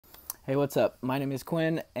Hey, what's up? My name is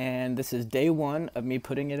Quinn, and this is day one of me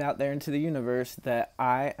putting it out there into the universe that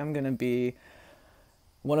I am going to be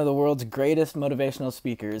one of the world's greatest motivational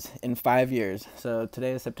speakers in 5 years. So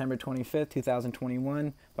today is September 25th,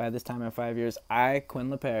 2021. By this time in 5 years, I, Quinn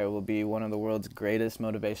LePere, will be one of the world's greatest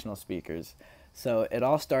motivational speakers. So it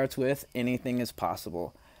all starts with anything is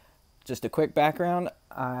possible. Just a quick background,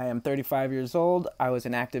 I am 35 years old. I was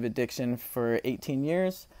in active addiction for 18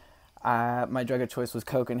 years. My drug of choice was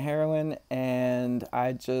coke and heroin, and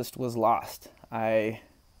I just was lost.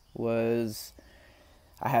 Was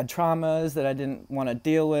I had traumas that I didn't want to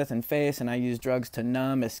deal with and face, and I used drugs to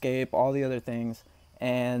numb, escape, all the other things.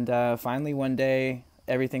 And finally one day,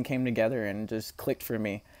 everything came together and just clicked for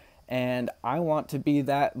me. And I want to be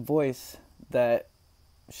that voice that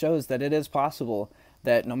shows that it is possible,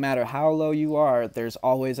 that no matter how low you are, there's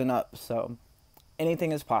always an up. So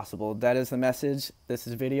anything is possible. That is the message. This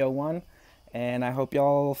is video one, and I hope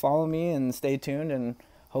y'all follow me and stay tuned, and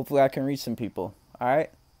hopefully I can reach some people. All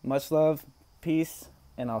right, much love, peace,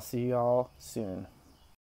 and I'll see y'all soon.